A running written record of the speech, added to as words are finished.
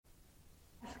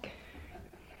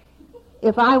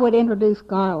if I would introduce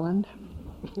Garland,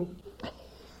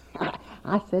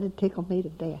 I said it tickled me to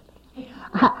death.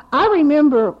 I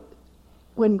remember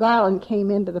when Garland came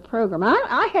into the program.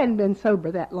 I hadn't been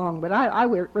sober that long, but I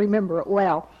remember it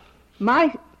well.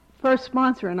 My first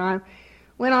sponsor and I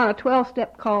went on a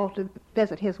 12-step call to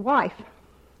visit his wife,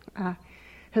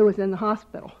 who was in the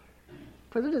hospital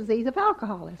for the disease of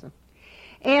alcoholism.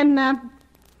 And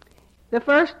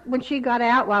when she got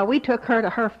out, we took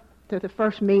her to the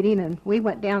first meeting, and we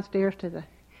went downstairs to the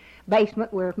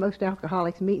basement where most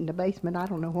alcoholics meet in the basement. I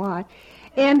don't know why.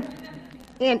 And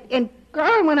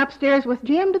Garland went upstairs with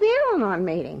Jim to the Al-Anon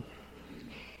meeting.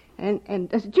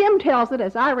 And as Jim tells it,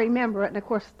 as I remember it, and of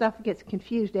course stuff gets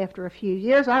confused after a few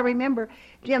years, I remember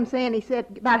Jim saying, he said,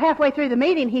 about halfway through the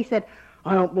meeting, he said,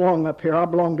 "I don't belong up here, I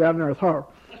belong down there with her."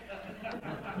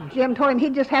 Jim told him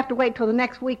he'd just have to wait till the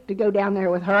next week to go down there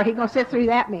with her. He's going to sit through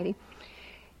that meeting.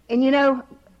 And you know,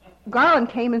 Garland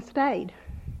came and stayed.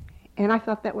 And I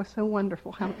thought that was so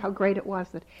wonderful, how great it was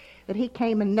that he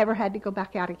came and never had to go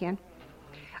back out again.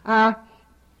 I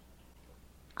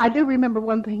do remember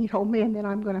one thing he told me, and then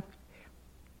I'm going to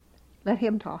let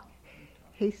him talk.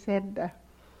 He said,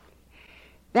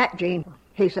 that Jean,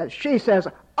 he said, she says,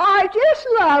 "I just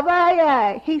love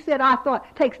AA." He said, "I thought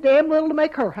it takes damn little to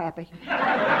make her happy."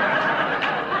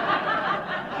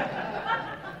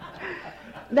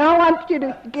 Now I want you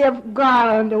to give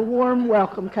Garland a warm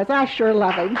welcome, because I sure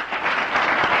love him.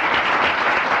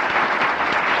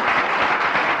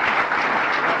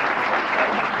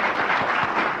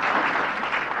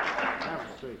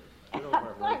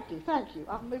 Thank you.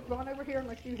 I'll move on over here and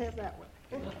let you have that one.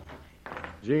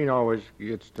 Jean always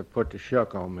gets to put the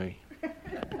shuck on me.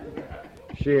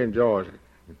 She enjoys it.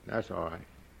 That's all right.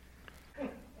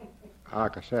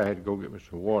 Like I said, I had to go get me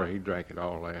some water. He drank it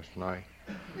all last night.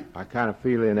 I kind of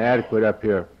feel inadequate up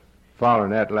here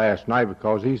following that last night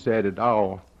because he said it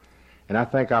all. And I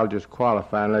think I'll just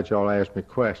qualify and let y'all ask me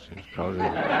questions because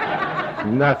there's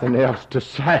nothing else to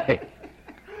say.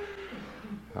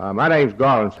 My name's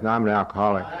Garland, and I'm an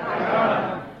alcoholic.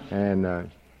 And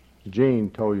Jean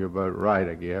told you about it right,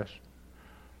 I guess.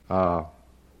 I'd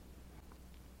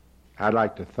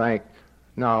like to thank...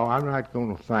 No, I'm not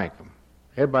going to thank them.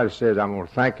 Everybody says I'm going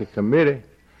to thank the committee.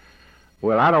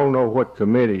 Well, I don't know what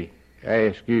committee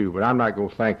asked you, but I'm not going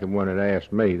to thank them when it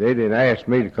asked me. They didn't ask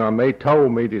me to come. They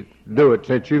told me to do it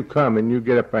since you come and you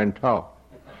get up there and talk.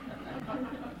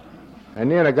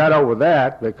 And then I got over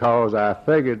that because I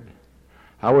figured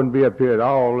I wouldn't be up here at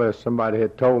all unless somebody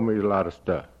had told me a lot of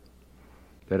stuff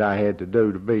that I had to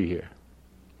do to be here.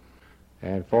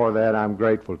 And for that, I'm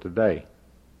grateful today.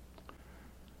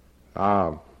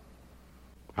 I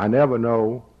never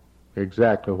know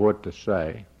exactly what to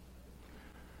say.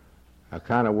 I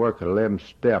kind of work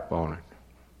 11-step on it.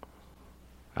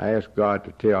 I ask God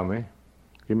to tell me,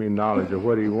 give me knowledge of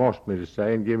what he wants me to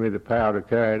say, and give me the power to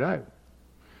carry it out.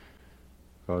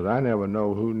 Because I never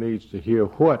know who needs to hear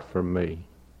what from me.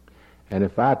 And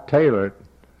if I tailor it,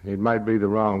 it might be the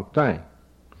wrong thing.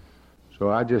 So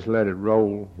I just let it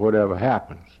roll, whatever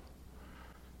happens.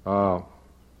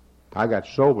 I got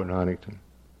sober in Huntington,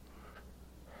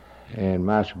 and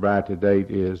my sobriety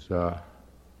date is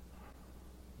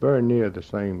very near the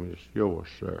same as yours,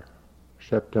 sir.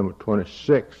 September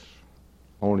 26th,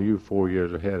 only you 4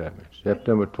 years ahead of me.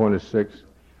 September 26th,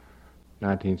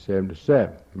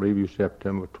 1977. I believe you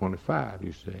September 25,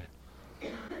 you said.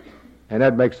 And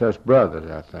that makes us brothers,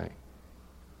 I think.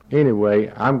 Anyway,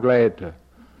 I'm glad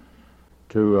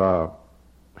to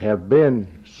have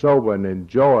been sober and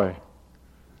enjoy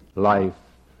life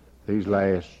these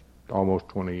last almost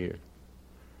 20 years.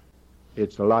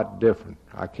 It's a lot different.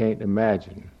 I can't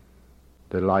imagine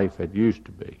the life it used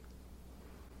to be.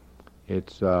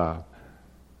 It's so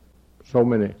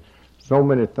many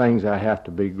things I have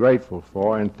to be grateful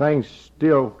for, and things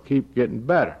still keep getting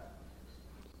better.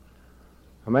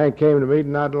 A man came to me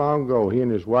not long ago, he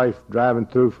and his wife driving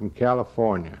through from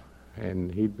California,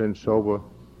 and they'd been sober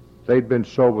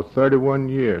 31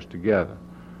 years together.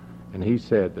 And he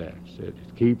said that. He said,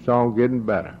 it keeps on getting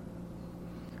better.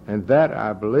 And that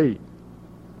I believe.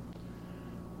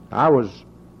 I was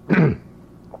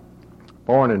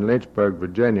born in Lynchburg,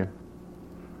 Virginia.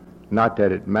 Not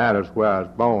that it matters where I was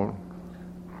born,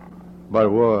 but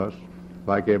it was,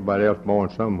 like everybody else born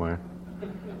somewhere.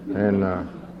 And I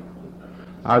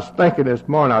was thinking this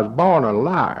morning, I was born a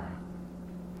liar.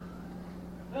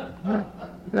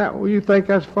 Now, you think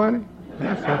that's funny?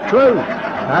 That's the truth.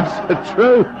 That's the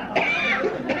truth.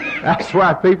 That's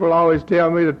why people always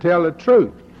tell me to tell the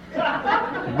truth.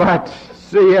 But,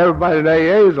 see, everybody in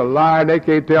AA is a liar, and they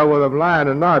can't tell whether I'm lying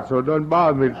or not, so it doesn't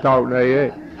bother me to talk in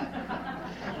AA.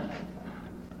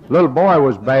 Little boy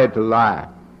was bad to lie.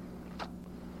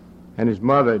 And his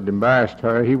mother had embarrassed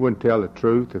her. He wouldn't tell the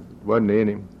truth if it wasn't in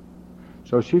him.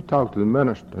 So she talked to the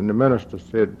minister, and the minister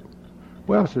said,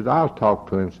 well, says, I'll talk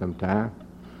to him sometime.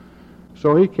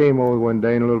 So he came over one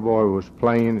day, and the little boy was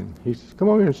playing, and he says, come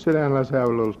over here and sit down and let's have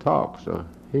a little talk. So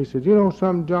he said, you know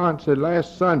something, John? Said,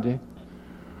 last Sunday,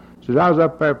 says, I was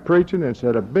up there preaching, and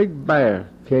said, a big bear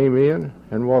came in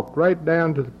and walked right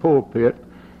down to the pulpit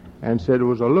and said there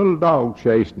was a little dog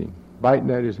chasing him, biting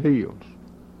at his heels.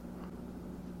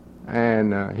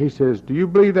 And he says, do you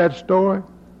believe that story?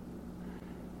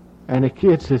 And the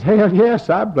kid says, hell yes,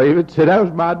 I believe it. Said, that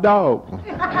was my dog.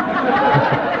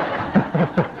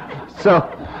 So,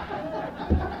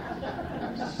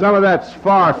 some of that's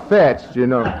far-fetched, you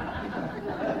know.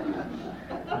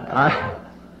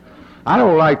 I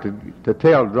don't like to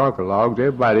tell drunkalogs.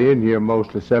 Everybody in here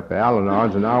mostly except the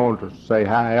Al-Anons, and I want to say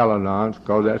hi, Al-Anons,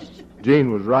 because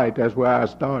Gene was right. That's where I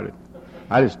started.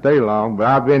 I didn't stay long, but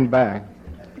I've been back.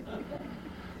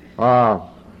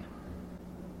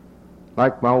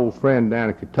 Like my old friend down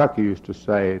in Kentucky used to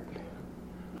say,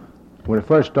 when I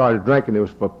first started drinking, it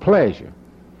was for pleasure.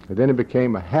 And then it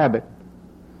became a habit,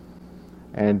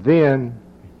 and then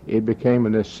it became a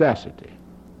necessity.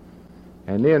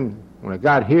 And then when I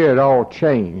got here, it all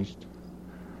changed.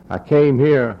 I came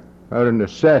here out of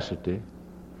necessity,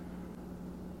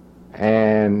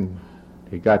 and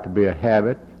it got to be a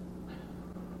habit,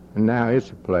 and now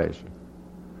it's a pleasure.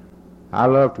 I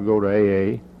love to go to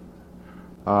AA.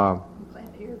 I'm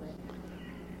glad to hear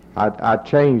that. I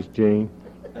changed Gene.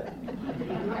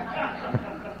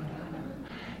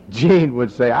 Gene would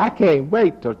say, I can't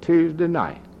wait till Tuesday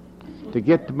night to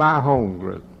get to my home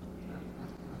group.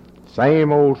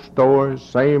 Same old stories,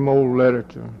 same old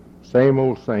literature, same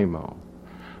old.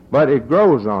 But it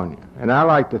grows on you. And I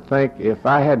like to think if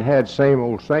I had had same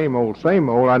old, I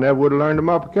never would have learned the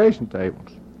multiplication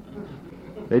tables.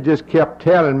 They just kept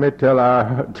telling me till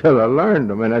I learned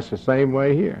them, and that's the same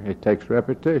way here. It takes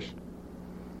repetition.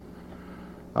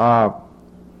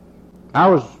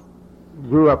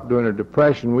 Grew up during a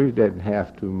depression. We didn't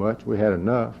have too much. We had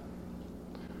enough.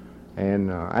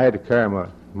 And I had to carry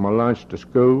my lunch to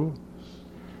school.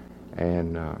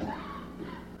 And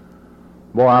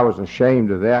boy, I was ashamed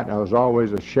of that. I was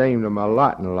always ashamed of my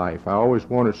lot in life. I always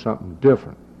wanted something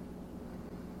different.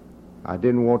 I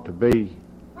didn't want to be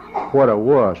what I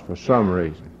was for some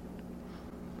reason.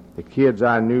 The kids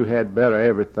I knew had better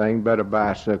everything, better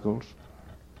bicycles.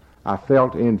 I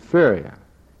felt inferior.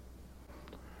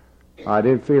 I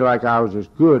didn't feel like I was as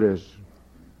good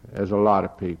as a lot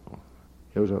of people.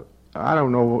 It was I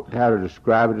don't know how to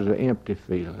describe it, as an empty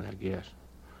feeling, I guess.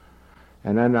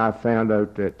 And then I found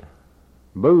out that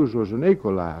booze was an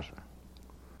equalizer.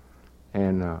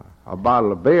 And a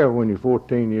bottle of beer when you're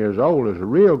 14 years old is a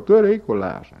real good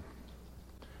equalizer.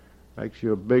 Makes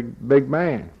you a big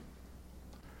man.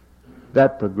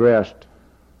 That progressed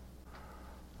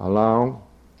along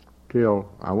till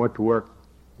I went to work.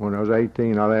 When I was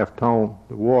 18, I left home.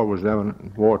 The war was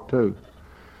imminent, War II.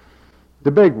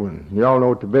 The big one, you all know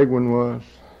what the big one was?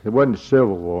 It wasn't the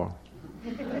Civil War.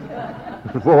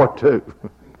 It was War II.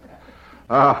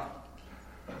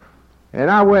 And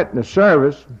I went in the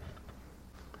service,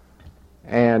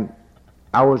 and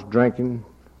I was drinking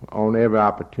on every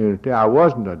opportunity. I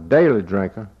wasn't a daily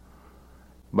drinker,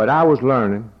 but I was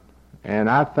learning, and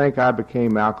I think I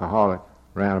became alcoholic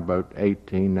around about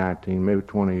 18, 19, maybe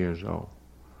 20 years old,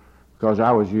 because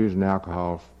I was using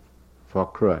alcohol for a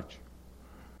crutch.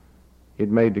 It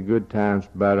made the good times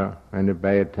better and the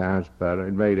bad times better.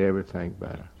 It made everything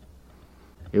better.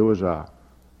 It was a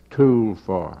tool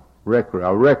for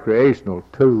a recreational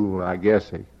tool, I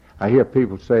guess. I hear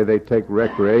people say they take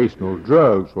recreational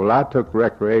drugs. Well, I took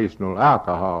recreational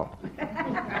alcohol.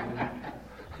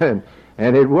 and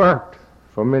it worked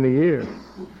for many years.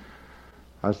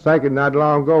 I was thinking not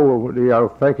long ago, I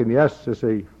was thinking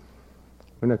yesterday,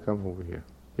 when I come over here?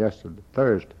 Yesterday,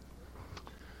 Thursday.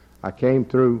 I came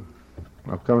through,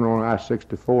 I'm coming on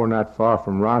I-64 not far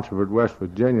from Ronceverte, West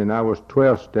Virginia, and I was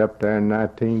 12-step there in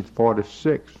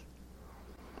 1946.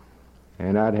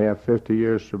 And I'd have 50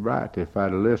 years sobriety if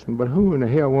I'd have listened. But who in the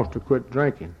hell wants to quit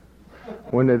drinking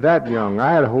when they're that young?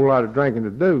 I had a whole lot of drinking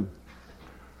to do.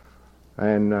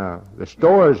 And the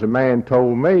stories the man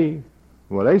told me,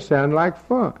 well, they sound like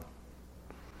fun.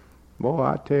 Boy,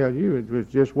 I tell you, it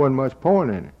just wasn't much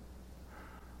point in it.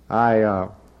 I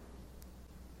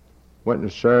went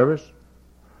into service,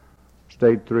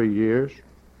 stayed 3 years,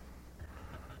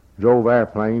 drove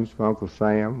airplanes for Uncle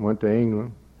Sam, went to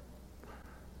England,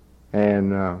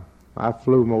 and I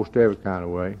flew most every kind of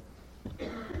way.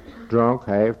 Drunk,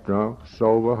 half drunk,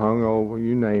 sober, hungover,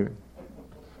 you name it.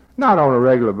 Not on a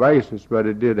regular basis, but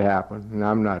it did happen, and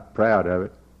I'm not proud of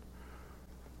it.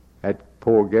 That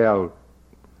poor gal,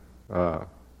 what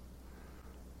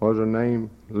was her name?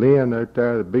 Lynn out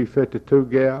there, the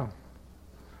B-52 gal.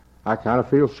 I kind of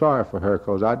feel sorry for her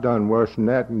because I done worse than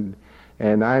that,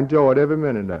 and I enjoyed every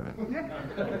minute of it.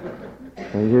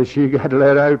 And here she got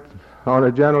let out on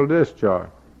a general discharge.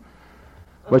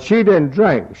 But she didn't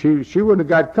drink. She wouldn't have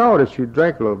got caught if she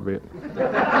drank a little bit.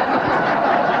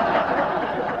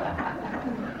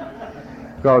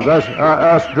 Because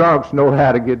us drunks know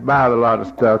how to get by with a lot of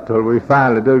stuff till we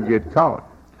finally do get caught.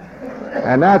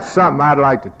 And that's something I'd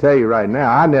like to tell you right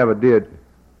now. I never did.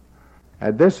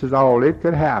 And this is all, it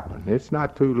could happen. It's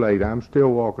not too late. I'm still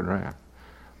walking around.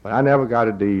 But I never got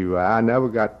a DUI. I never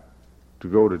got to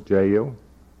go to jail.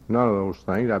 None of those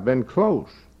things. I've been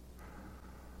close.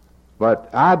 But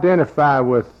I identify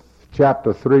with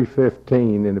chapter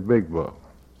 315 in the big book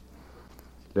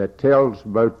that tells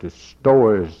about the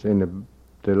stories in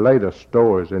the later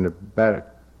stories in the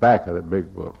back of the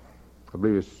big book. I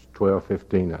believe it's 12,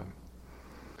 15 of them.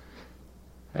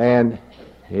 And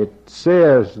it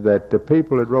says that the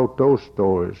people that wrote those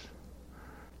stories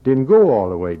didn't go all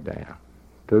the way down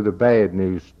to the bad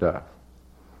news stuff,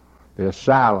 the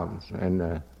asylums and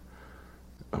the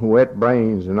wet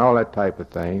brains and all that type of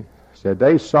thing. Said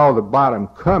they saw the bottom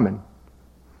coming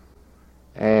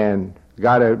and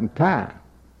got out in time.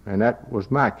 And that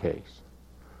was my case.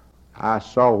 I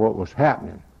saw what was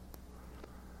happening.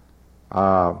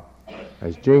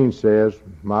 As Gene says,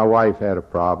 my wife had a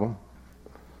problem.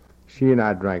 She and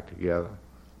I drank together.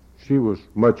 She was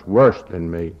much worse than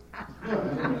me.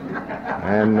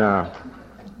 And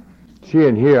she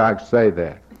in here, I can say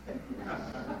that.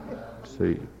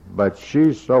 See, but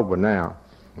she's sober now,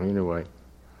 anyway.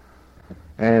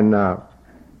 And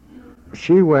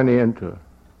she went into,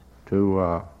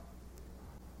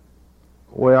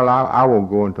 well, I won't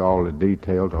go into all the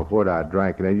details of what I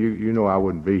drank. And you know I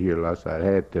wouldn't be here unless I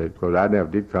had to, because I never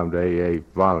did come to AA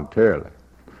voluntarily.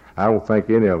 I don't think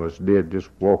any of us did just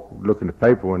look in the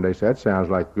paper one day and say, that sounds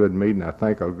like a good meeting, I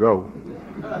think I'll go.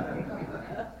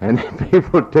 And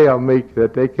people tell me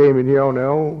that they came in here on their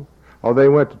own, or they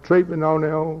went to treatment on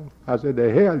their own. I said,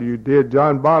 the hell you did.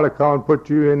 John Barleycorn put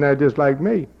you in there just like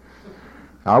me.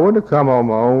 I wouldn't have come on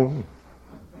my own.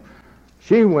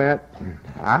 She went,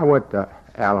 I went to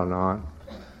Al-Anon,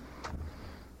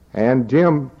 and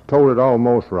Jim told it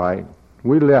almost right.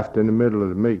 We left in the middle of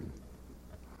the meeting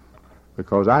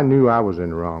because I knew I was in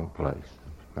the wrong place.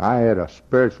 I had a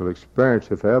spiritual experience,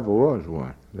 if there ever was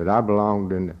one, that I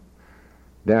belonged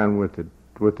down with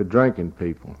the drinking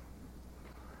people.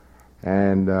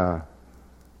 And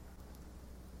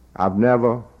I've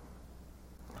never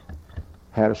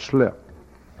had a slip.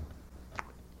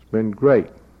 It's been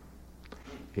great.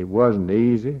 It wasn't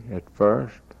easy at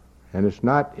first, and it's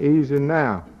not easy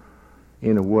now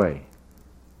in a way.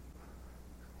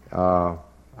 I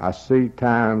see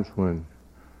times when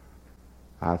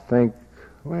I think,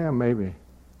 well, maybe,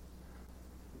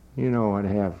 I'd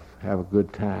have a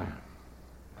good time.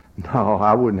 No,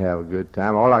 I wouldn't have a good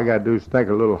time. All I got to do is think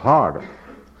a little harder.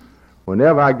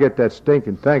 Whenever I get that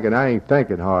stinking thinking, I ain't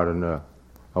thinking hard enough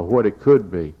of what it could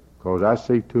be, because I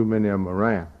see too many of them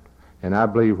around, and I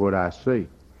believe what I see.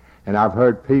 And I've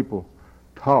heard people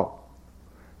talk,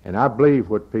 and I believe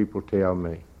what people tell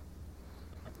me.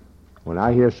 When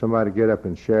I hear somebody get up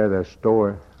and share their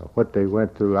story of what they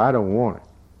went through, I don't want it.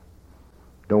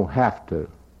 Don't have to.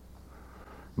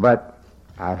 But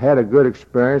I've had a good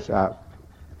experience. I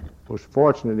was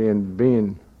fortunate in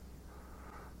being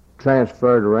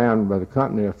transferred around by the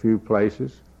company a few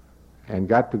places and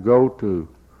got to go to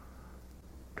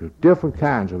different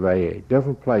kinds of AA,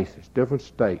 different places, different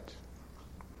states,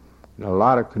 and a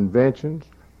lot of conventions,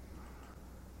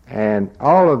 and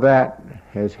all of that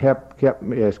has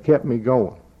kept me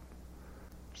going,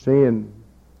 seeing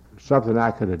something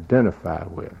I could identify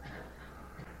with.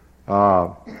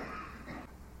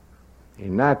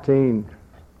 In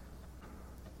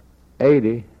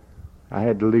 1980, I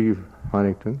had to leave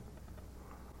Huntington.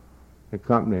 The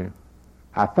company,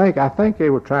 I think they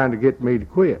were trying to get me to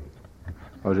quit.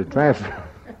 I was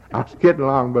getting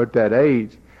along about that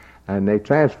age, and they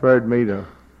transferred me to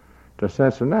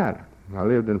Cincinnati. I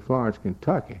lived in Florence,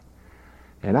 Kentucky,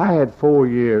 and I had 4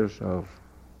 years of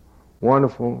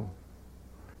wonderful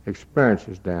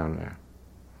experiences down there.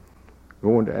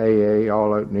 Going to AA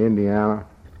all out in Indiana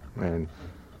and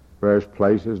various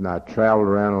places, and I traveled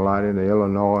around a lot into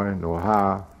Illinois and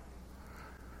Ohio,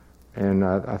 and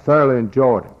I thoroughly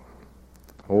enjoyed it.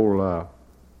 Old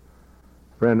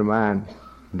friend of mine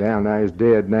down there is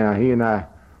dead now. He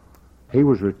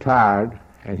was retired,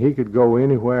 and he could go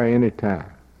anywhere,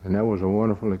 anytime. and that was a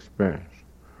wonderful experience.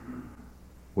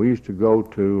 We used to go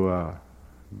to,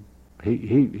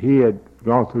 he had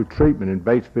gone through treatment in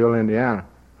Batesville, Indiana,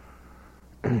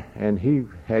 and he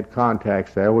had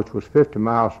contacts there, which was 50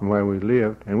 miles from where we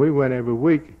lived, and we went every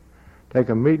week, take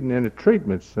a meeting in a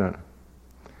treatment center.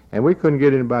 And we couldn't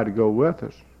get anybody to go with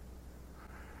us.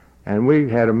 And we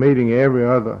had a meeting every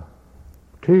other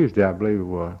Tuesday, I believe it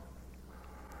was.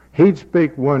 He'd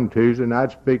speak one Tuesday and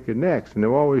I'd speak the next. And they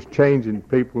were always changing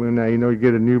people in there. You know, you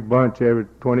get a new bunch every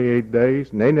 28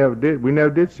 days. And they never did. We never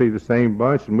did see the same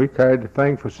bunch. And we carried the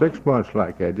thing for 6 months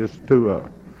like that, just two of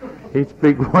them. He'd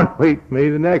speak one week, me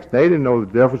the next. They didn't know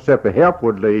the difference except the help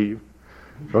would leave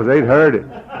because they'd heard it.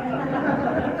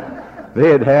 They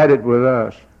had had it with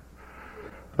us.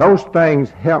 Those things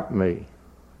helped me.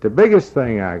 The biggest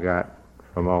thing I got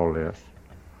from all this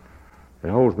that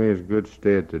holds me in good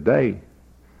stead today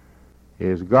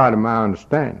is God of my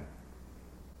understanding.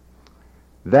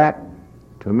 That,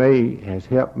 to me, has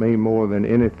helped me more than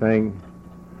anything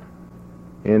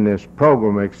in this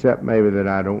program, except maybe that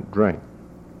I don't drink.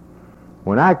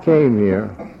 When I came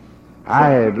here, I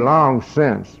had long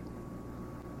since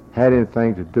had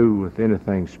anything to do with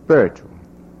anything spiritual.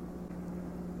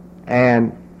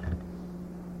 And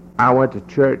I went to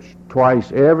church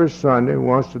twice every Sunday,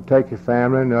 once to take a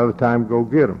family and the other time go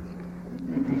get them.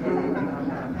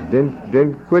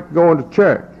 Didn't quit going to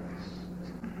church.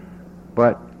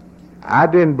 But I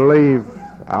didn't believe,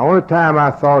 the only time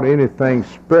I thought anything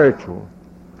spiritual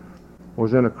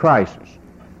was in a crisis.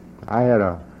 I had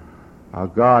a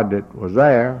God that was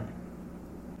there,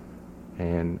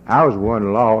 and I was the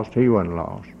one lost, he wasn't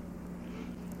lost.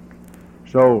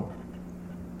 So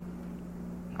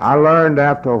I learned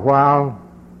after a while,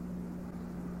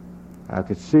 I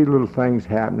could see little things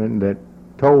happening that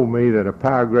told me that a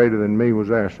power greater than me was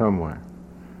there somewhere.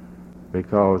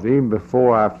 Because even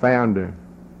before I found the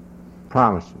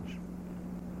promises,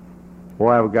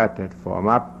 before I ever got that far,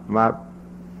 my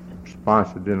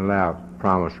sponsor didn't allow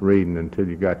promise reading until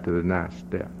you got to the 9th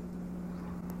step.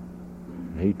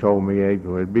 He told me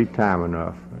it'd be time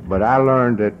enough. But I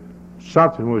learned that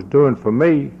something was doing for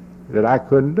me that I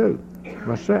couldn't do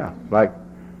myself, like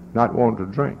not wanting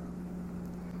to drink.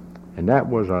 And that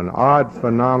was an odd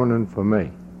phenomenon for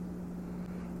me,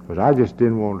 because I just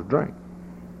didn't want to drink.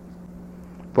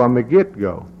 From the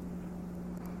get-go,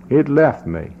 it left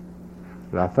me.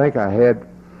 But I think I had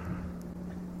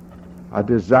a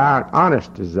desire,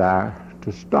 honest desire,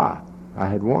 to stop. I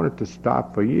had wanted to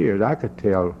stop for years. I could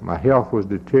tell my health was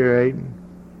deteriorating,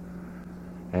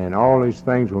 and all these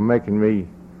things were making me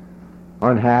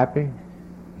unhappy.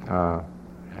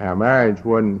 Our marriage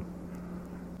wasn't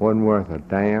worth a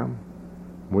damn.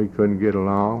 We couldn't get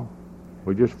along.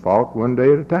 We just fought one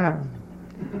day at a time.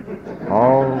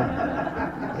 All,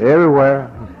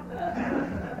 everywhere.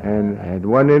 And it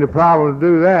wasn't any problem to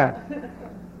do that.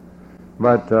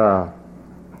 But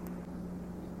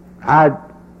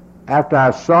after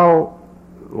I saw,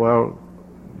 well,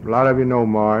 a lot of you know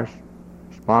Morris,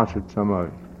 sponsored some of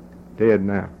it, dead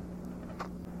now.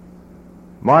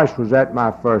 Morris was at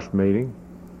my first meeting,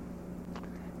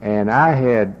 and I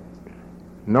had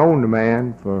known the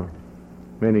man for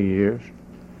many years,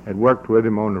 had worked with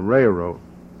him on the railroad.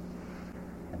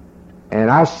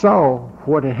 And I saw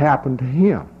what had happened to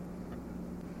him,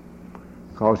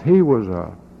 because he was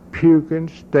a puking,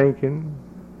 stinking,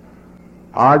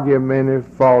 argumentative,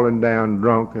 falling down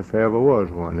drunk if there ever was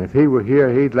one. If he were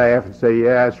here, he'd laugh and say,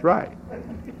 yeah, that's right.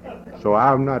 So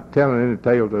I'm not telling any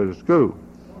tale to the school.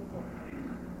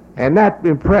 And that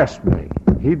impressed me.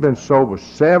 He'd been sober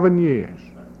 7 years.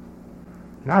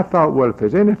 And I thought, well, if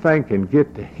there's anything can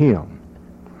get to him,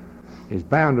 there's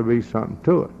bound to be something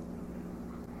to it.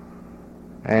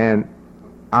 And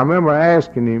I remember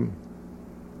asking him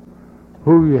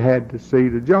who you had to see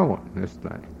to join this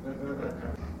thing.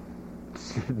 He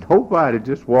said, nobody,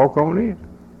 just walk on in.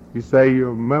 You say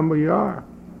you're a member, you are.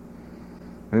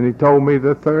 And he told me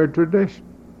the third tradition.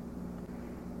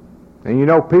 And you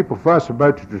know, people fuss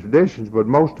about the traditions, but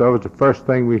most of us, the first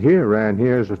thing we hear around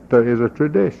here is a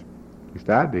tradition. At least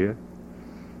I did.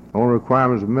 The only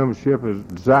requirements of membership is a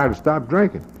desire to stop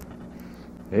drinking.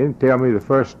 They didn't tell me the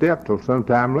first step till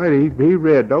sometime later. He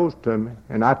read those to me,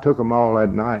 and I took them all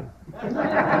that night.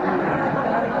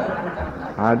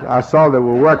 I saw they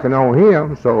were working on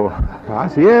him, so I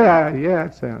said, yeah,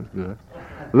 that sounds good.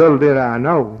 Little did I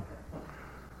know.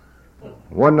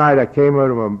 One night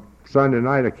Sunday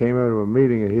night I came out of a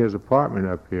meeting at his apartment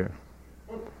up here.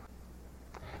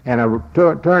 And I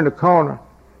turned the corner,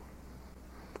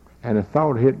 and a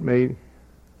thought hit me.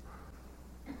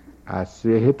 I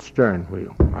see it hit the steering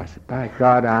wheel. I said, by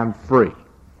God, I'm free.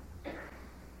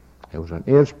 It was an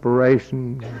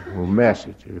inspirational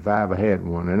message, if I ever had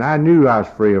one. And I knew I was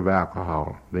free of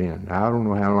alcohol then. I don't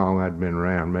know how long I'd been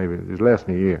around. Maybe it was less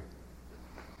than a year.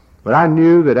 But I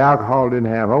knew that alcohol didn't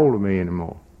have hold of me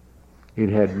anymore. It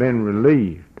had been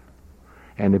relieved.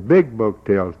 And the big book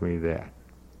tells me that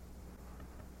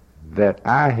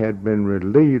I had been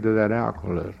relieved of that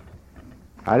alcoholism.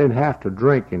 I didn't have to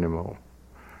drink anymore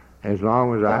as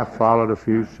long as I followed a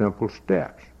few simple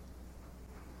steps.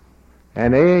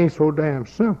 And they ain't so damn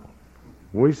simple.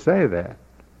 We say that.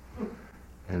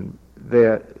 And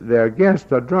they're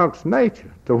against a drunk's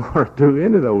nature to want to do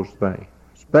any of those things,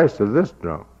 especially this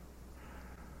drunk.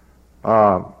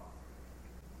 I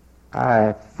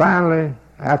finally,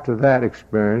 after that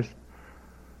experience,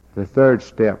 the third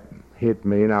step hit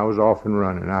me, and I was off and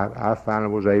running. I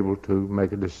finally was able to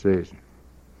make a decision.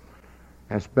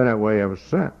 And it's been that way ever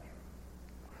since.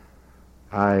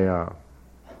 I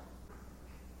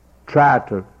try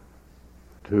to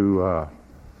do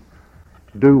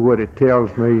what it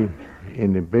tells me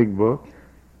in the big book,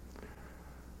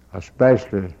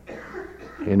 especially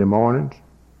in the mornings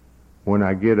when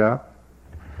I get up.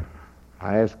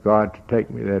 I ask God to take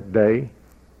me that day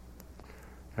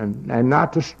and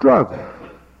not to struggle.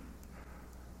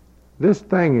 This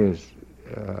thing is,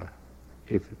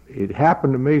 if it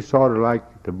happened to me sort of like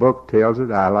the book tells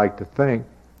it, I like to think,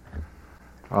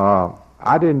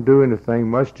 I didn't do anything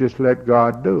much, just let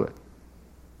God do it.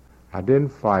 I didn't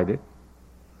fight it.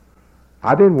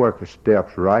 I didn't work the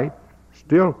steps right.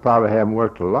 Still probably haven't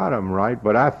worked a lot of them right,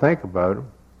 but I think about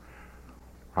them.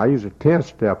 I use a 10th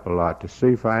step a lot to see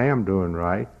if I am doing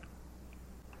right.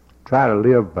 Try to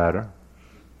live better.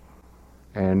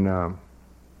 And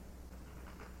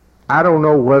I don't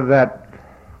know whether that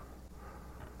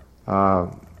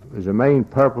is the main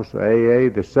purpose of AA.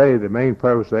 They say the main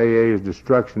purpose of AA is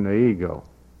destruction of the ego.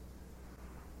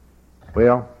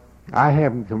 Well, I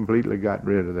haven't completely got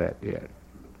rid of that yet.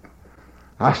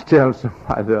 I was telling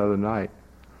somebody the other night,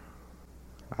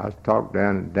 I was talking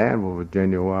down in Danville,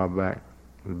 Virginia a while back.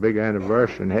 It was a big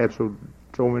anniversary and had so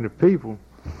many people.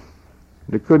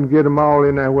 They couldn't get them all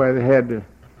in there where they had the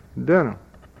dinner.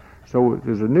 So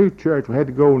there's a new church. We had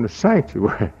to go in the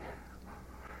sanctuary.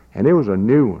 And it was a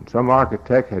new one. Some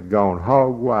architect had gone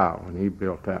hog wild when he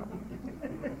built that one.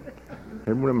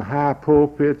 And one of them high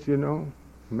pulpits, you know.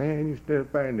 Man, you stand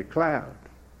up there in the clouds.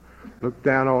 Look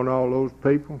down on all those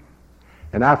people.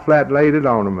 And I flat laid it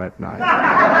on them that night.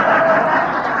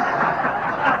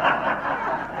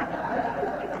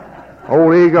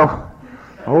 Old ego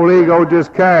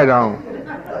just carried on.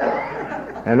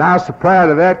 And I was so proud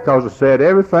of that because it said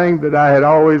everything that I had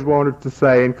always wanted to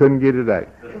say and couldn't get it out.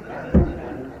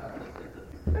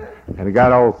 And it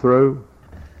got all through.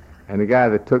 And the guy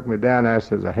that took me down there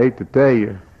says, I hate to tell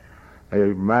you. It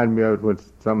reminded me of when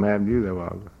something happened to you there a while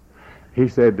ago. He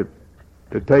said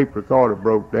the tape recorder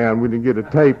broke down. We didn't get a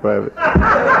tape of it.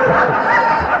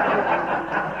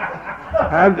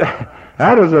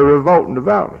 That was a revolting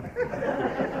development.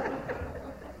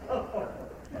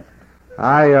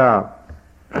 I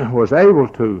was able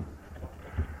to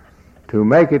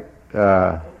make it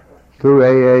through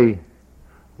AA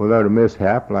without a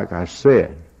mishap, like I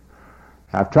said.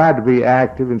 I've tried to be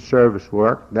active in service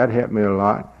work. That helped me a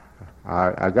lot.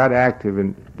 I got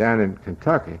active down in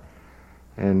Kentucky,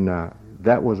 and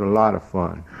that was a lot of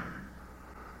fun.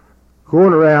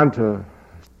 Going around to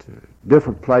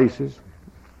different places,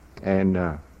 and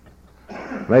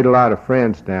made a lot of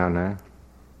friends down there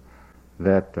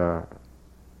that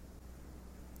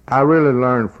I really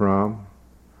learned from.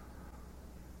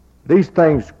 These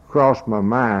things crossed my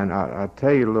mind. I'll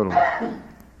tell you a little.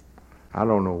 I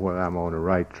don't know whether I'm on the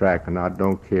right track or not.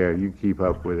 Don't care. You keep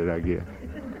up with it, I guess.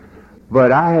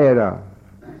 But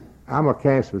I'm a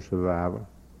cancer survivor.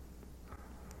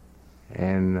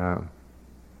 And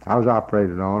I was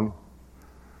operated on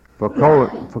for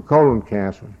colon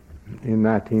cancer in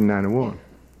 1991.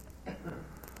 And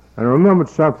I remembered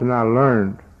something I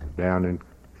learned down in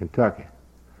Kentucky.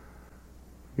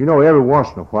 You know, every once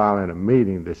in a while in a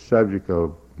meeting, the subject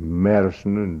of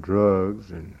medicine and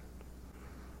drugs and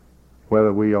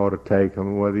whether we ought to take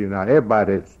them, whether you're not.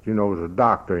 Everybody, is a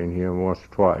doctor in here once or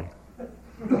twice.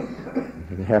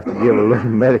 They have to give a little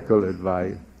medical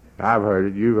advice. I've heard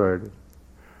it. You've heard it.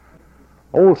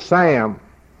 Old Sam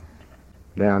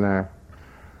down there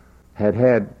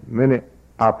had many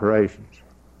operations,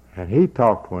 and he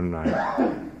talked one night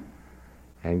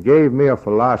and gave me a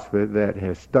philosophy that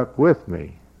has stuck with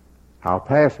me. I'll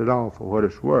pass it on for what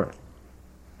it's worth.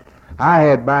 I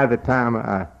had, by the time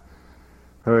I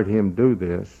heard him do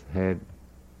this, had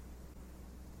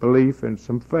belief and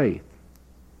some faith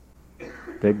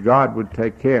that God would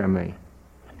take care of me.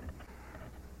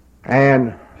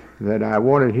 and that I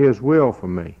wanted His will for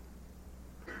me.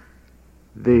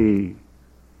 The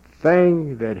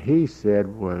thing that he said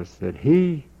was that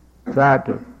he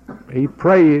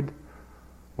prayed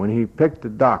when he picked a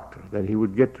doctor that he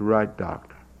would get the right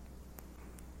doctor.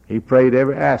 He prayed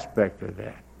every aspect of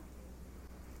that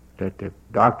the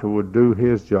doctor would do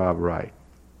his job right.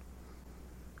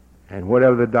 And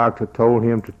whatever the doctor told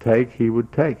him to take, he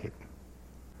would take it.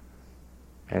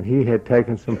 And he had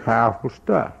taken some powerful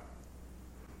stuff,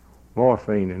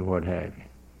 morphine and what have you.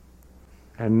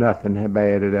 And nothing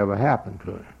bad had ever happened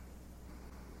to him.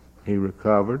 He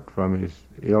recovered from his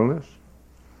illness.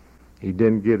 He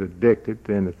didn't get addicted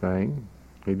to anything.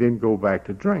 He didn't go back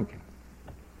to drinking.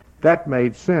 That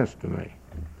made sense to me.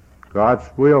 God's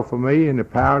will for me and the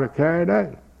power to carry it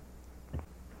out.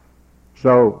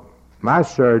 So my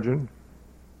surgeon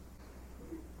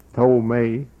told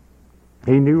me,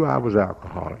 he knew I was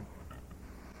alcoholic.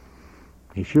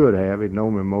 He should have. He'd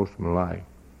known me most of my life.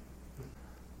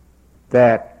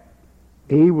 That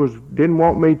he didn't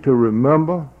want me to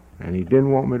remember, and he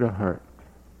didn't want me to hurt.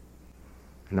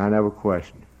 And I never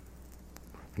questioned.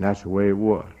 And that's the way it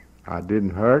was. I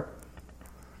didn't hurt,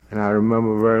 and I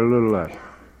remember very little of it.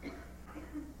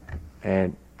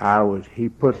 And he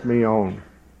put me on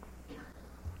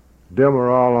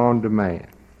Demerol on demand,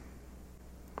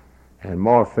 and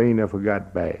morphine if it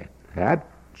got bad. That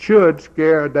should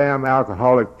scare a damn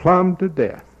alcoholic plumb to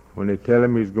death when they tell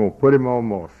him he's going to put him on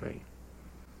morphine.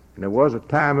 And there was a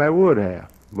time I would have,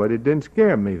 but it didn't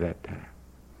scare me that time,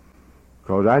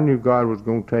 because I knew God was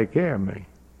going to take care of me.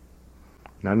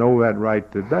 And I know that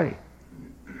right today.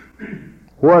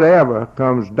 Whatever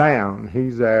comes down,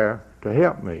 He's there to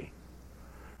help me.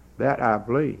 That I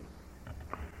believe.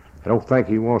 I don't think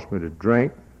He wants me to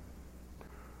drink.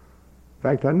 In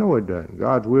fact, I know He doesn't.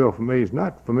 God's will for me is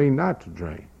not for me not to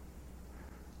drink.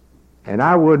 And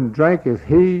I wouldn't drink if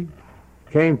He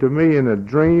came to me in a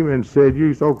dream and said,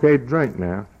 "You's okay to drink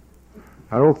now."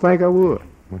 I don't think I would.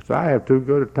 So I have too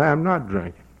good a time not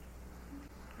drinking.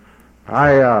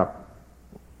 I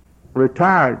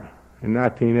retired in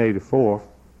 1984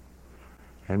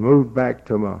 and moved back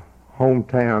to my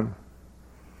hometown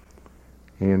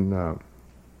in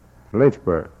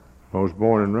Lynchburg. I was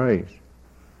born and raised.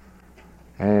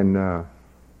 And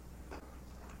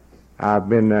I've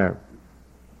been there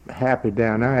happy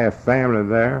down there. I have family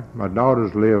there. My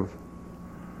daughters live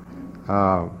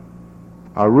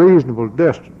a reasonable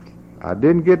distance. I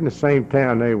didn't get in the same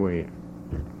town they were in.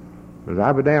 Because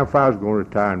I'd be damned if I was going to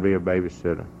retire and be a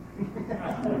babysitter.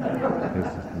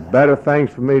 There's better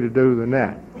things for me to do than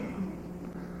that.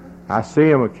 I see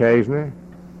them occasionally.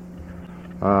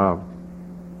 My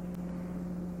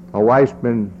wife's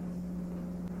been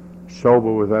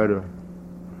sober without a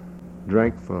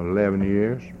drink for 11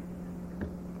 years,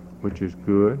 which is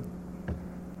good.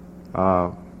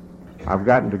 I've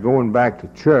gotten to going back to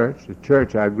church, the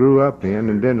church I grew up in,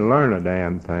 and didn't learn a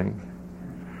damn thing.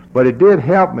 But it did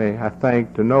help me, I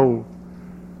think, to know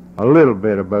a little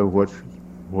bit about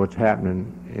what's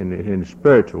happening in the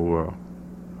spiritual world.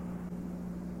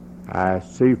 I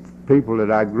see people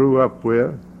that I grew up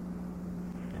with.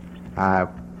 I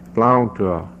belong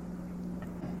to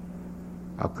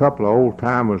a couple of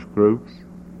old-timers groups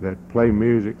that play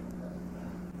music,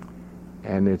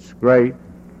 and it's great.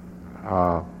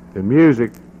 The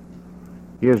music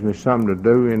gives me something to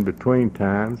do in between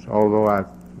times, although I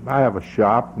have a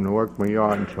shop and work my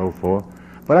yard and so forth.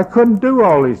 But I couldn't do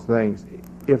all these things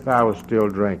if I was still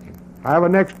drinking. I have a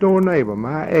next-door neighbor,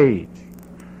 my age,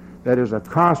 that is a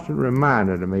constant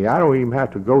reminder to me. I don't even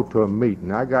have to go to a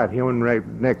meeting. I got him right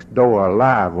next door, a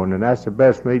live one, and that's the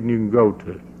best meeting you can go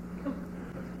to.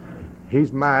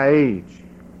 He's my age.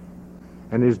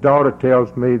 And his daughter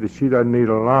tells me that she doesn't need an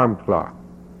alarm clock,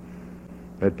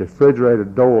 that the refrigerator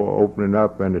door opening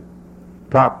up and the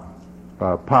top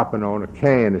popping on a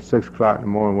can at 6 o'clock in the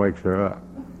morning wakes her up.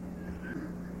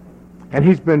 And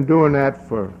he's been doing that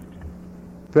for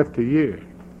 50 years,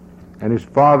 and his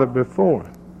father before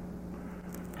him.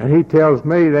 And he tells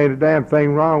me there ain't a damn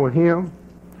thing wrong with him,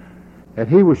 that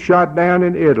he was shot down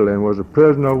in Italy and was a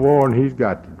prisoner of war, and he's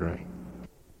got to drink.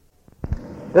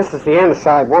 This is the end of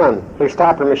side one. Please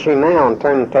stop the machine now and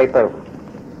turn the tape over.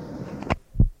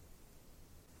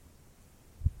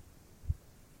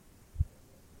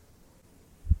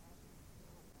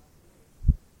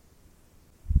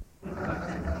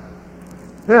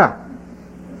 Yeah,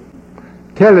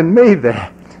 telling me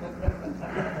that.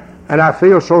 And I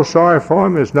feel so sorry for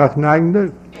him, there's nothing I can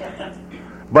do.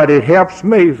 But it helps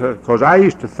me, because I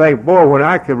used to think, boy, when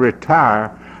I could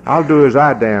retire, I'll do as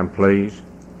I damn please.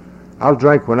 I'll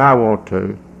drink when I want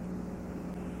to.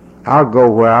 I'll go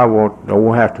where I want. I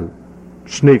won't have to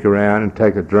sneak around and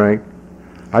take a drink.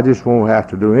 I just won't have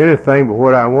to do anything but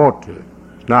what I want to.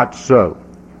 It's not so.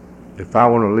 If I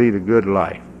want to lead a good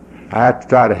life, I have to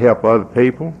try to help other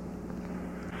people.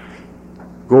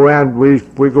 Go around. We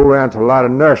go around to a lot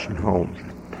of nursing homes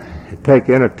and take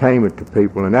entertainment to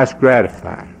people, and that's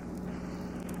gratifying.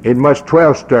 It must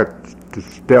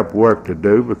 12-step work to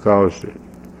do because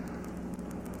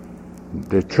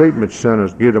the treatment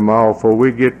centers get them all before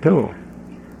we get to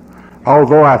them.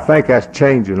 Although I think that's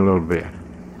changing a little bit.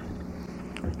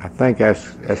 I think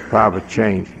that's probably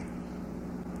changing.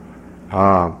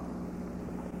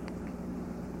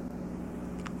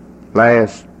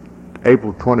 Last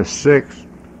April 26th,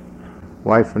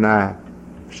 wife and I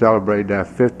celebrated our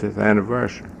 50th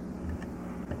anniversary.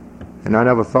 And I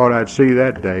never thought I'd see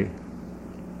that day.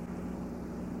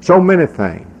 So many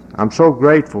things. I'm so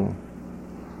grateful.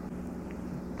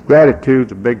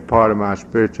 Gratitude's a big part of my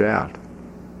spirituality.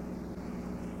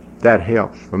 That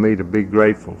helps for me to be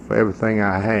grateful for everything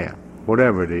I have,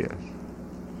 whatever it is.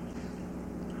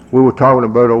 We were talking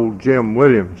about old Jim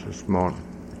Williams this morning.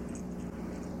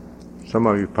 Some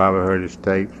of you probably heard his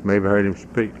tapes, maybe heard him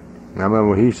speak. And I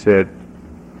remember he said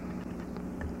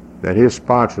that his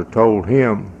sponsor told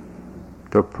him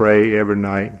to pray every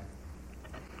night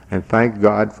and thank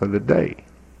God for the day.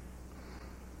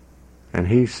 And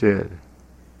he said,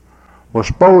 well,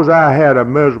 suppose I had a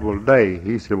miserable day.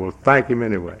 He said, well, thank him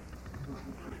anyway.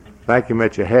 Thank him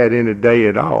that you had any day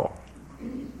at all.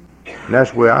 And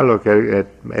that's where I look at it.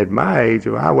 At my age,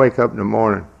 if I wake up in the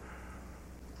morning,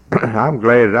 I'm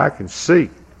glad that I can see.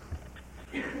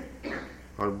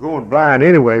 I'm going blind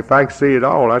anyway. If I can see it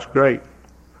all, that's great.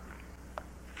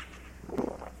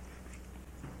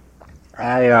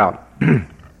 I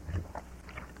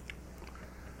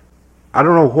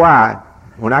don't know why.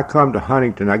 When I come to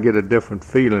Huntington, I get a different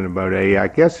feeling about AA. I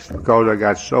guess it's because I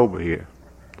got sober here.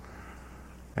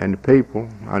 And the people,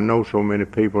 I know so many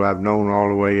people I've known all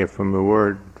the way from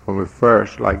the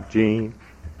first, like Gene,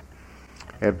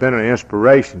 have been an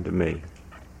inspiration to me.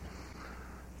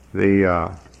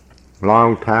 The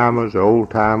long-timers,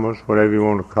 old-timers, whatever you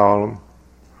want to call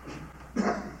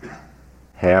them,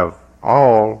 have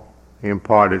all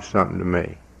imparted something to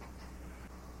me.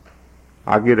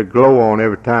 I get a glow on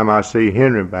every time I see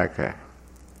Henry back there.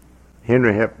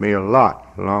 Henry helped me a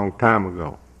lot a long time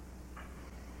ago.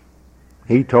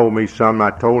 He told me something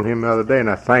I told him the other day, and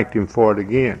I thanked him for it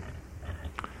again,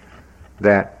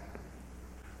 that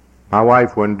my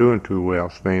wife wasn't doing too well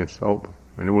staying sober,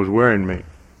 and it was worrying me.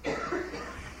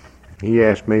 He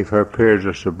asked me if her periods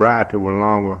of sobriety were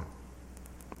longer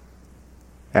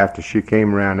after she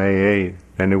came around AA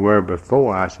than they were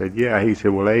before. I said, yeah. He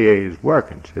said, well, AA is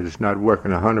working. He said, it's not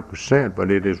working 100%, but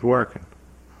it is working.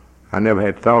 I never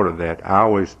had thought of that. I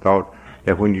always thought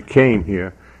that when you came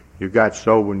here, you got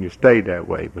sober and you stayed that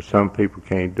way, but some people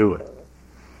can't do it.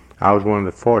 I was one of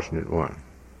the fortunate ones.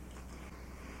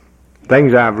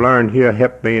 Things I've learned here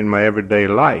help me in my everyday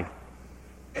life.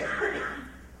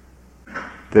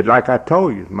 That, like I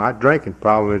told you, my drinking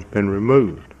problem has been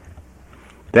removed.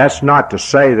 That's not to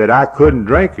say that I couldn't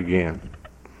drink again,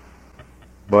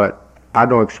 but I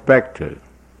don't expect to,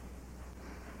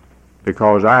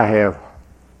 because I have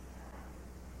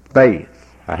faith.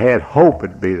 I had hope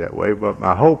it'd be that way, but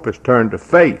my hope has turned to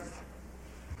faith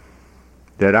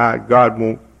that God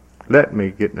won't let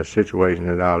me get in a situation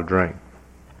that I'll drink.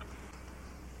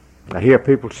 I hear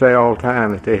people say all the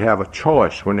time that they have a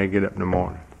choice when they get up in the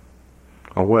morning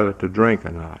on whether to drink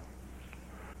or not.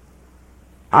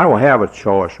 I don't have a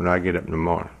choice when I get up in the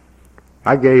morning.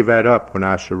 I gave that up when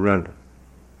I surrendered.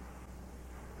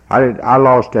 I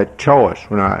lost that choice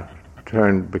when I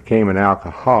became an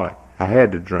alcoholic. I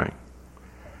had to drink.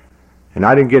 And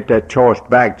I didn't get that choice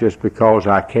back just because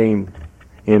I came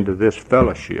into this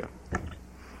fellowship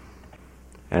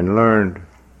and learned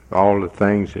all the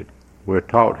things that we're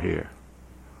taught here.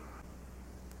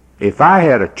 If I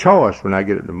had a choice when I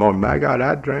get up in the morning, my God,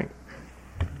 I'd drink.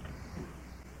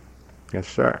 Yes,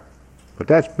 sir. But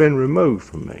that's been removed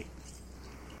from me.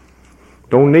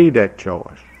 Don't need that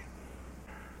choice.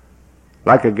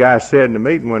 Like a guy said in the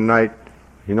meeting one night,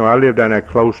 you know, I lived down there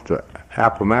close to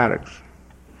Appomattox,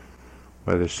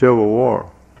 where the Civil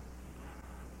War,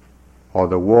 or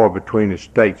the war between the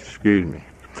states, excuse me.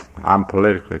 I'm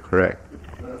politically correct.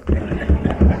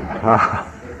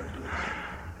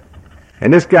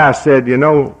 And this guy said, you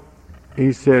know,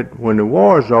 he said, when the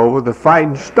war's over, the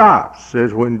fighting stops.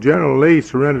 Says when General Lee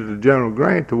surrendered to General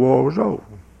Grant, the war was over.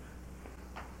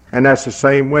 And that's the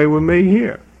same way with me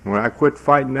here. When I quit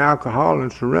fighting alcohol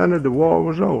and surrendered, the war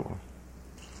was over.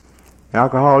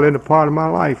 Alcohol isn't a part of my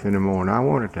life anymore, and I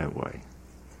want it that way.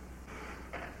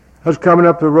 I was coming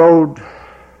up the road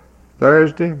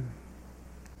Thursday,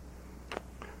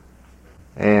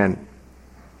 and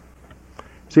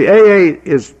see, AA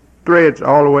is threads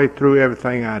all the way through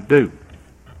everything I do.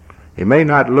 It may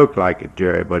not look like it,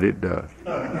 Jerry, but it does.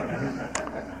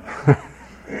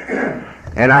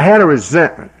 And I had a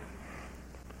resentment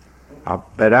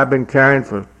that I've been carrying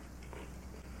for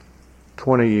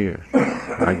 20 years,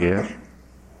 I guess,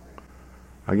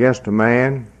 against a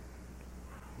man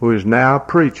who is now a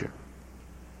preacher.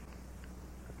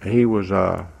 He was,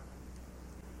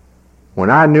 when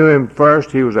I knew him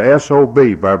first, he was a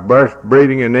SOB, by birth,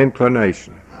 breeding, and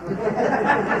inclination. And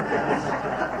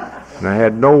I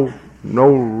had no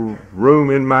room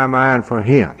in my mind for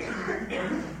him.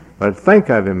 But I'd think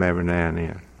of him every now and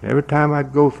then. Every time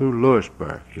I'd go through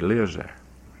Lewisburg, he lives there.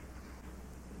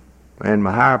 And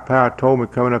my higher power told me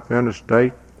coming up the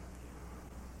interstate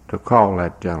to call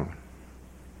that gentleman.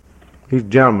 He's a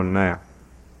gentleman now,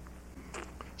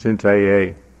 since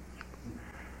AA.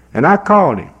 And I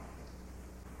called him.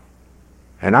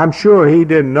 And I'm sure he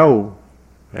didn't know,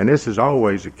 and this is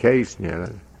always the case, you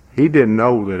know, he didn't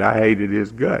know that I hated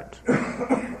his guts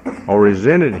or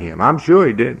resented him. I'm sure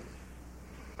he didn't.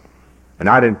 And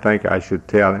I didn't think I should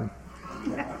tell him.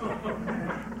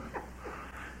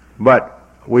 But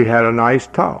we had a nice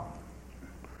talk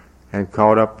and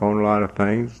caught up on a lot of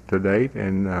things to date.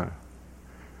 And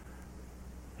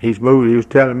he's moved. He was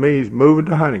telling me he's moving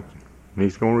to Huntington.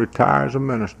 He's going to retire as a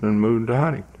minister and move to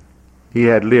Huntington. He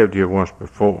had lived here once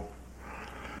before.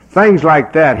 Things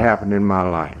like that happened in my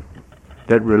life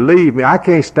that relieved me. I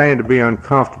can't stand to be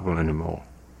uncomfortable anymore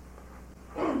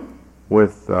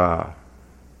with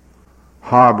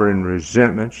harboring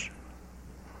resentments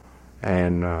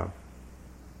and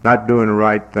not doing the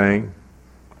right thing.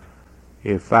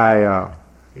 If I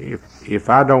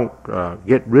don't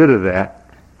get rid of that,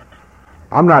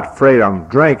 I'm not afraid I'm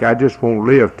drink. I just won't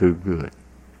live too good.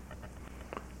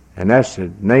 And that's the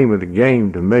name of the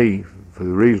game to me, for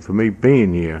the reason for me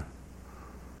being here,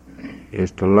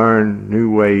 is to learn new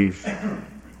ways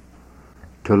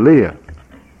to live.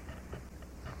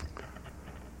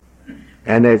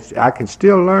 And I can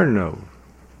still learn those.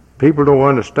 People don't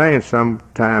understand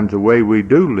sometimes the way we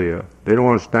do live. They don't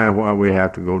understand why we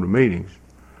have to go to meetings.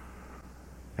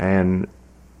 And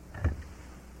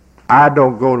I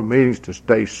don't go to meetings to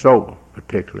stay sober,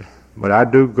 particularly. But I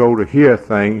do go to hear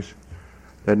things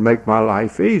that make my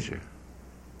life easier.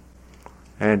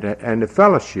 And the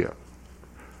fellowship.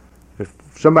 If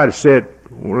somebody said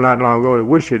not long ago, they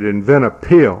wish you'd invent a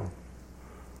pill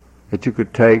that you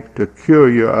could take to cure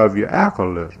you of your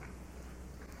alcoholism.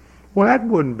 Well, that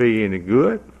wouldn't be any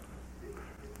good.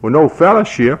 With no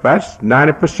fellowship, that's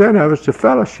 90% of it's the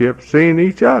fellowship, seeing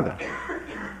each other.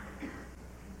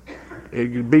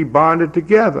 It could be bonded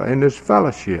together in this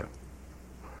fellowship.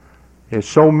 There's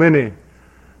so many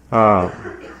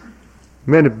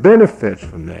benefits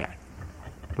from that.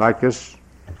 Like this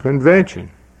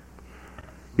convention.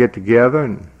 Get together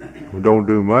and we don't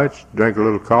do much, drink a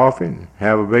little coffee and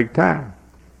have a big time.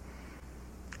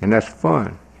 And that's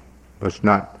fun. But it's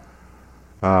not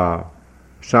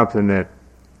something that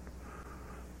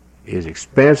is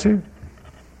expensive.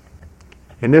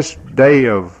 In this day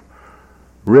of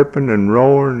ripping and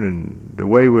roaring and the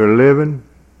way we're living,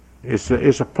 it's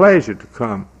a pleasure to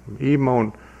come, even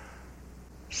on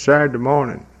Saturday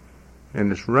morning and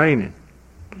it's raining,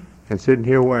 and sitting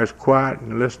here where it's quiet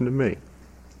and listen to me.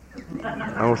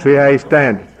 I don't see how you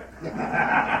stand it.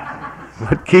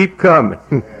 But keep coming.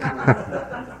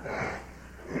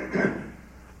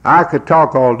 I could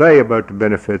talk all day about the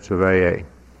benefits of AA,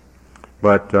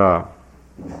 but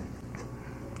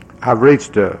I've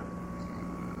reached a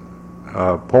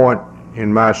point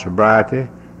in my sobriety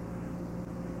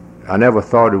I never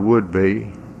thought it would be,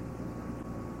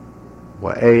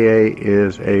 where AA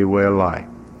is a way of life.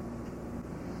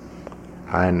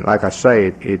 And like I say,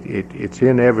 it's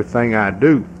in everything I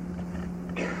do.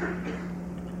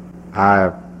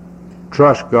 I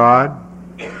trust God,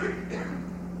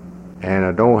 and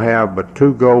I don't have but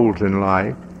two goals in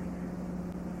life.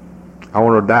 I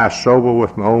want to die sober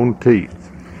with my own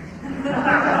teeth.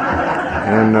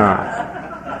 And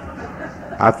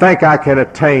I think I can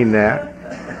attain that.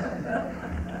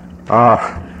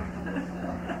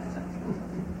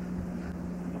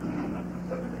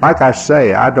 Like I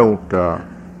say, I don't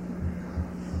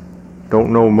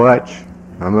know much.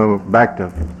 I remember back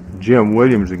to Jim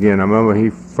Williams again. I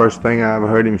remember first thing I ever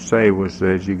heard him say was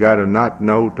that you got to not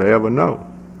know to ever know.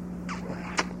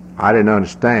 I didn't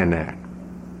understand that,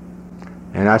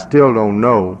 and I still don't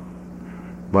know.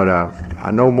 But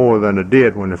I know more than I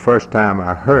did when the first time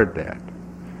I heard that,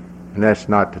 and that's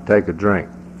not to take a drink.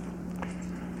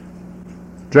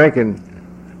 Drinking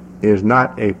is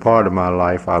not a part of my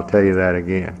life, I'll tell you that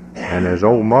again. And as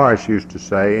old Morris used to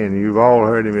say, and you've all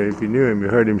heard him, if you knew him, you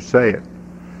heard him say it,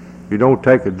 if you don't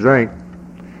take a drink,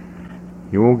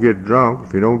 you won't get drunk.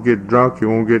 If you don't get drunk, you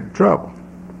won't get in trouble.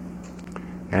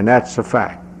 And that's a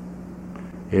fact.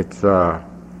 It's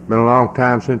been a long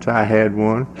time since I had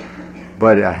one,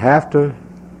 but I have to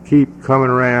keep coming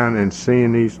around and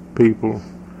seeing these people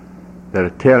that are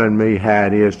telling me how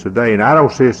it is today. And I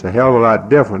don't see it's a hell of a lot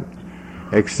different,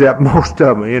 except most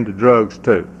of them are into drugs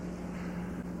too.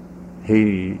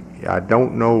 I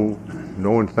don't know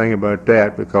anything about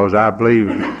that, because I believe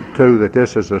too that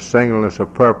this is a singleness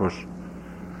of purpose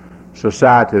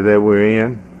society that we're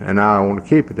in, and I want to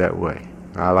keep it that way.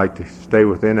 I like to stay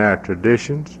within our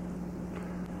traditions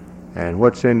and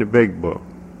what's in the big book.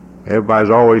 Everybody's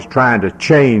always trying to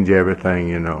change everything,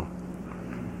 you know,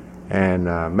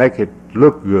 and make it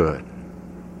look good,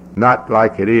 not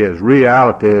like it is.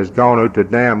 Reality has gone out the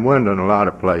damn window in a lot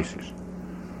of places.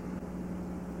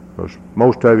 Because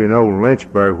most of you know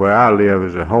Lynchburg, where I live,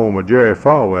 is the home of Jerry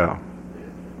Falwell.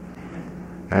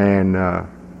 And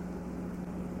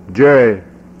Jerry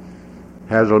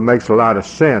makes a lot of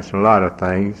sense in a lot of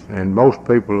things, and most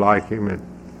people like him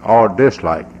or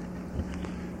dislike him.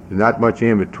 There's not much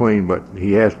in between, but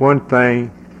he has one thing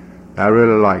I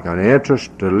really like. On the entrance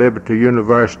to Liberty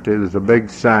University, there's a big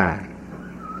sign,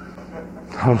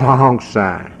 a long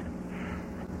sign,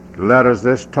 letters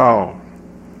this tall,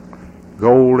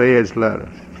 gold-edged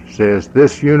letters, says,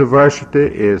 "This university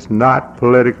is not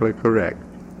politically correct."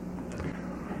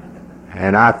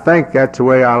 And I think that's the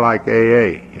way I like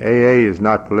AA. AA is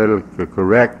not politically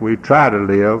correct. We try to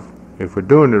live, if we're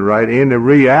doing it right, in the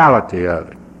reality of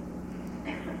it.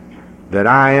 That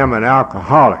I am an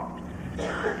alcoholic,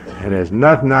 and there's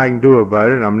nothing I can do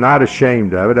about it. I'm not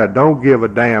ashamed of it. I don't give a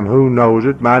damn who knows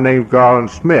it. My name's Garland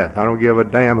Smith. I don't give a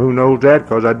damn who knows that,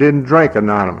 because I didn't drink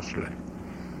anonymously.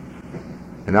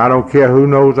 And I don't care who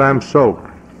knows I'm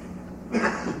sober.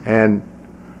 And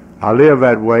I live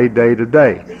that way day to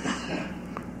day.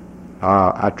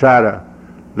 I try to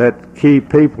let key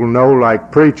people know,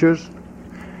 like preachers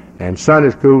and Sunday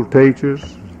school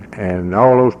teachers and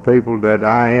all those people, that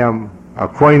I am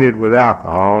acquainted with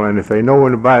alcohol, and if they know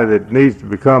anybody that needs to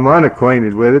become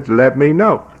unacquainted with it, let me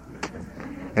know.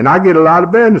 And I get a lot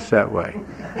of business that way,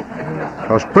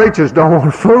 because preachers don't want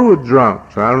to fool with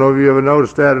drunks. I don't know if you ever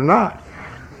noticed that or not.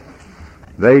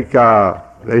 They leave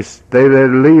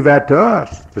that to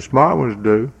us. The smart ones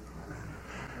do.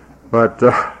 But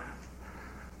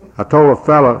I told a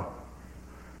fellow,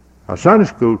 a Sunday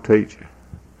school teacher,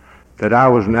 that I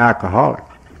was an alcoholic,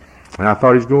 and I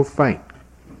thought he was going to faint.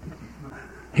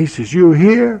 He says, "You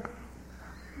here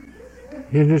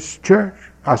in this church?"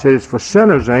 I said, "It's for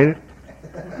sinners, ain't it?"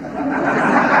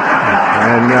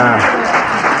 And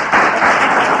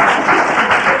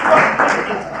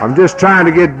I'm just trying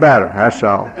to get better, that's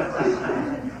all.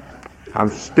 I'm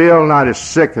still not as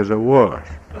sick as I was.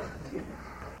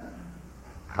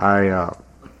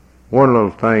 One little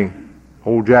thing,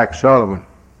 old Jack Sullivan,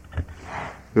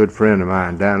 good friend of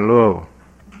mine down in Louisville,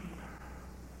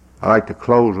 I like to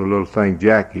close with a little thing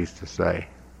Jack used to say.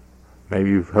 Maybe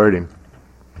you've heard him.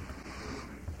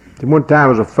 One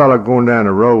time, as a fellow going down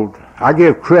the road, I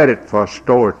give credit for a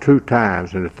store 2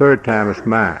 times, and the third time it's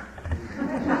mine.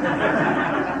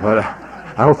 But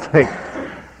I don't think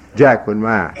Jack would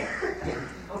mind.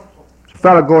 A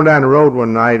fellow going down the road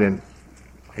one night, and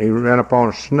he ran upon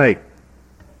a snake.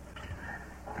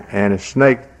 And the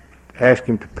snake asked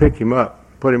him to pick him up,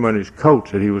 put him on his coat,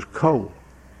 said he was cold.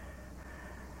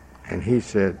 And he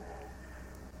said,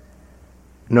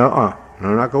 "No,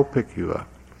 I'm not going to pick you up."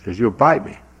 He says, "You'll bite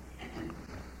me."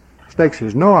 The snake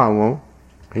says, "No, I won't."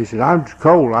 He said, "I'm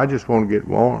cold. I just want to get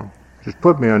warm. Just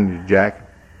put me under your jacket."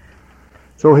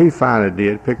 So he finally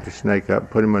did, picked the snake up,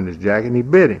 put him under his jacket, and he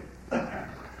bit him.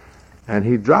 And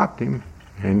he dropped him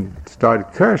and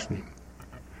started cursing him.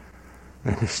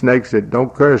 And the snake said,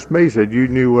 "Don't curse me." He said, "You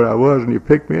knew what I was when you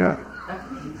picked me up."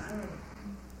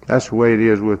 That's the way it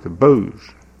is with the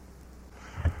booze.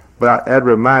 But that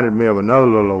reminded me of another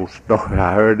little old story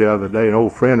I heard the other day. An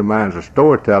old friend of mine's a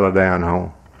storyteller down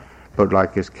home, looked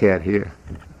like this cat here.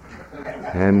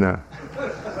 And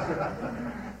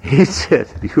he said,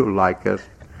 "You'll like us."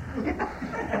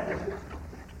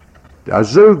 A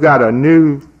zoo got a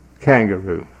new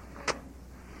kangaroo.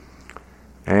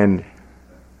 And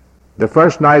the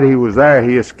first night he was there,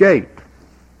 he escaped.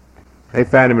 They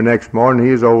found him the next morning.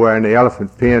 He was over there in the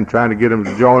elephant pen trying to get him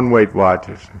to join Weight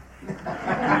Watchers.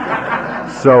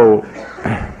 So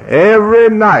every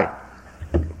night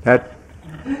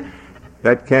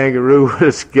that kangaroo would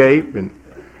escape and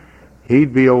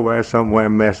he'd be over there somewhere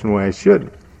messing where he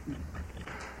shouldn't.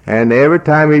 And every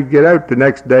time he'd get out the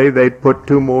next day, they'd put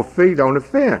 2 more feet on the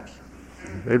fence.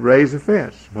 They'd raise the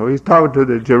fence. So he's talking to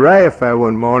the giraffe there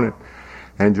one morning,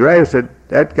 and giraffe said,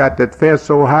 that got that fence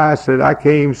so high, said, I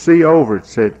can't even see over it.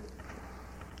 Said,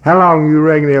 how long you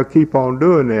reckon they'll keep on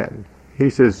doing that?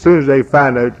 He said, as soon as they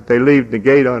find out that they leave the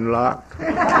gate unlocked.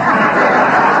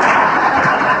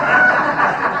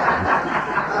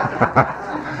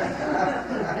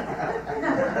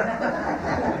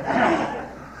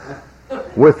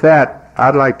 With that,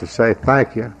 I'd like to say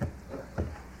thank you.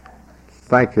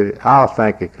 Thank you. I'll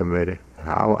thank the committee.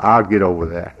 I'll get over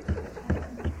that.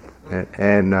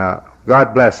 And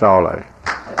God bless all of you.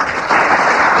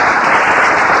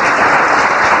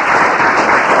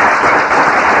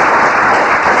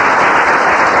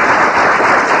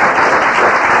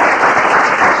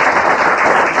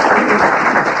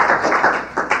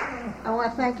 I want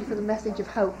to thank you for the message of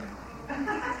hope.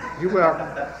 You're welcome.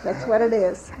 That's what it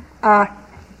is.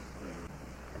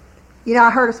 You know,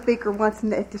 I heard a speaker once,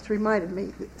 and it just reminded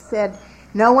me, said,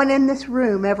 no one in this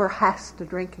room ever has to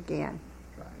drink again.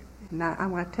 And I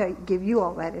want to give you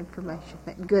all that information,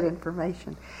 that good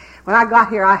information. When I got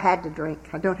here, I had to drink.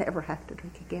 I don't ever have to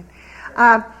drink again.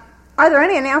 Are there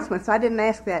any announcements? I didn't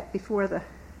ask that before the...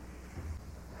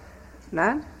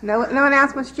 None? No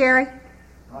announcements, Jerry?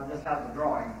 I just have the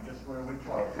drawing, just where we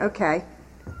close. Okay.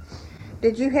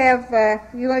 Did you have,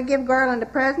 you want to give Garland a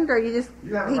present, or you just...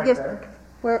 You have it he right just, there.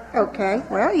 Well, okay.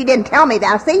 Well, you didn't tell me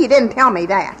that. See, you didn't tell me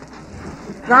that.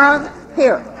 Garland,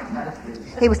 here.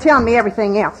 He was telling me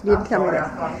everything else. You didn't tell me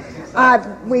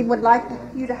that. We would like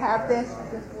you to have this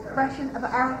expression of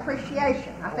our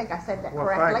appreciation. I think I said that Well,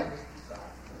 correctly.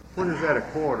 What is that, a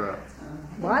quarter of?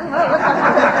 Well, I don't know.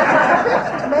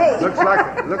 It looks like a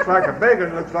fist to me. Looks like a big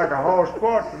one. Looks like a whole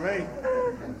sport to me.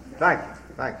 Thank you.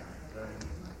 Thank you.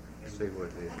 Let's see what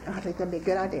it is. I think that'd be a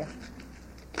good idea.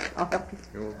 I'll help you.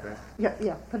 You okay?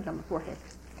 Yeah, put it on the forehead.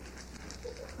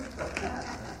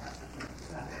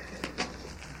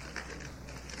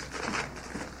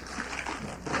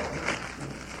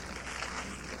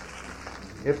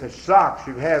 If it's socks,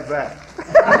 you have that.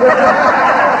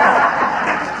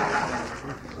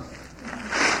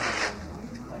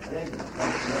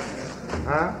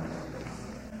 Huh?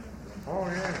 Oh,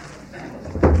 yeah.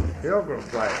 Pilgrim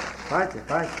flag. Thank you.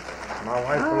 My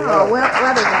wife will Oh, love it.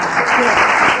 well done. Good.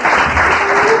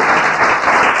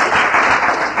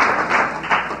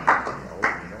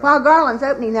 While Garland's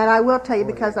opening that, I will tell you,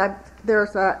 because there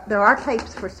are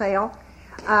tapes for sale,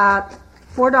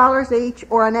 $4 each,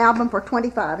 or an album for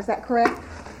 $25. Is that correct?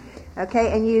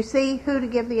 Okay, and you see who to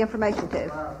give the information to.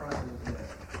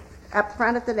 Up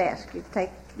front at the desk. You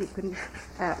can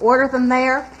order them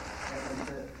there.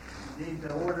 You need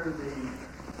to order the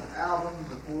album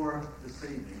before this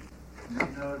evening. You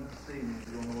know this evening if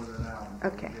you're going to order an album.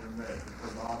 Okay. Get them ready,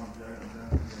 because the album's there and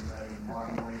done ready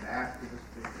tomorrow morning after the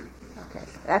speaker. Okay,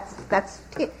 that's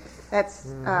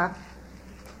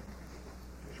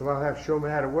So I'll have to show me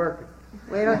how to work it.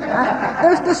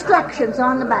 there's instructions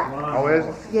on the back. Oh, is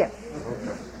it? Yeah.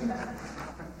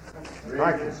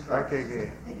 Thank you. Thank you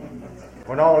again.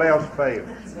 When all else fails.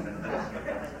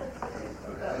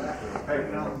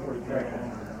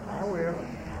 I will.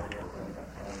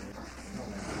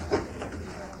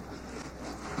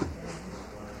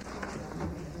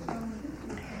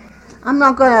 I'm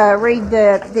not going to read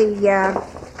the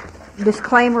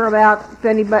disclaimer about if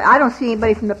anybody. I don't see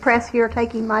anybody from the press here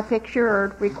taking my picture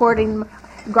or recording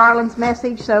Garland's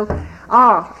message. So,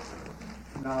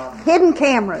 hidden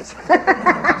cameras.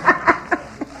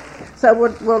 So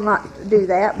we'll not do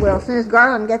that. Well, as soon as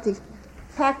Garland gets his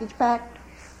package packed,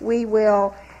 we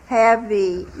will have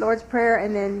the Lord's Prayer,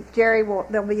 and then Jerry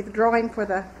there'll be the drawing for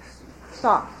the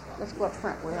socks. Let's go up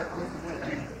front. We'll have to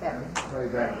Pray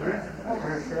back here.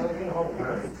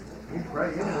 You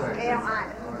pray anyway.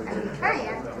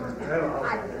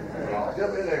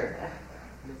 Jump in there.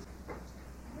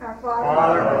 Our Father,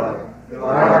 Father, who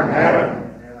art in heaven,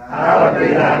 hallowed be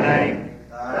thy name.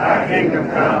 Thy kingdom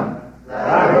come,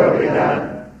 thy will be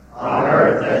done, on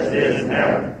earth as it is in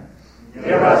heaven.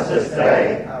 Give us this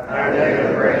day our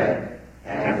daily bread,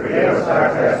 and forgive us our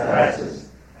trespasses,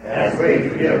 as we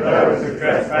forgive those who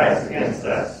trespass against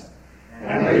us.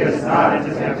 And lead us not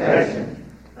into temptation,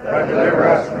 but deliver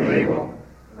us from evil.